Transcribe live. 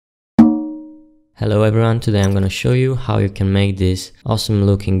Hello everyone, today I'm gonna show you how you can make this awesome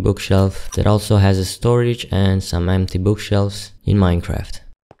looking bookshelf that also has a storage and some empty bookshelves in Minecraft.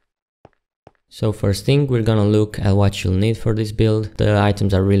 So first thing, we're gonna look at what you'll need for this build. The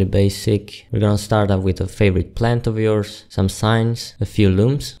items are really basic. We're gonna start off with a favorite plant of yours, some signs, a few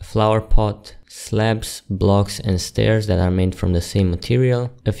looms, a flower pot, slabs, blocks and stairs that are made from the same material,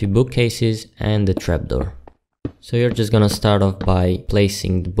 a few bookcases and the trapdoor. So you're just gonna start off by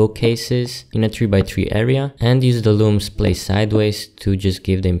placing the bookcases in a 3x3 area and use the looms placed sideways to just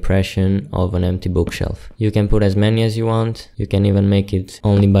give the impression of an empty bookshelf. You can put as many as you want. You can even make it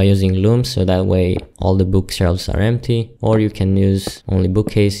only by using looms, so that way all the bookshelves are empty, or you can use only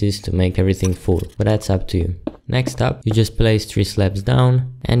bookcases to make everything full, but that's up to you. Next up, you just place 3 slabs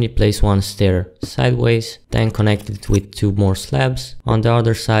down and you place 1 stair sideways, then connect it with 2 more slabs. On the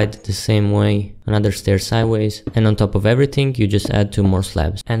other side, the same way, another stair sideways, and on top of everything, you just add 2 more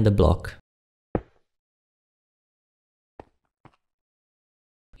slabs and the block.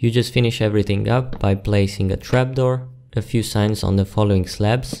 You just finish everything up by placing a trapdoor, a few signs on the following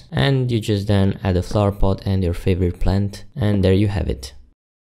slabs, and you just then add a flower pot and your favorite plant, and there you have it.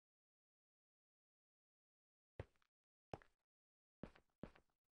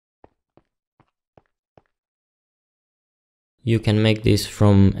 You can make this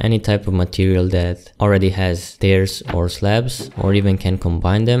from any type of material that already has stairs or slabs, or even can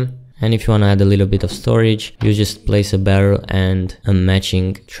combine them. And if you want to add a little bit of storage, you just place a barrel and a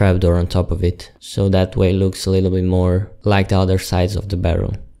matching trapdoor on top of it. So that way it looks a little bit more like the other sides of the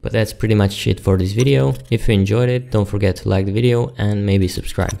barrel. But that's pretty much it for this video. If you enjoyed it, don't forget to like the video and maybe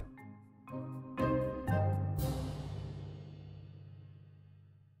subscribe.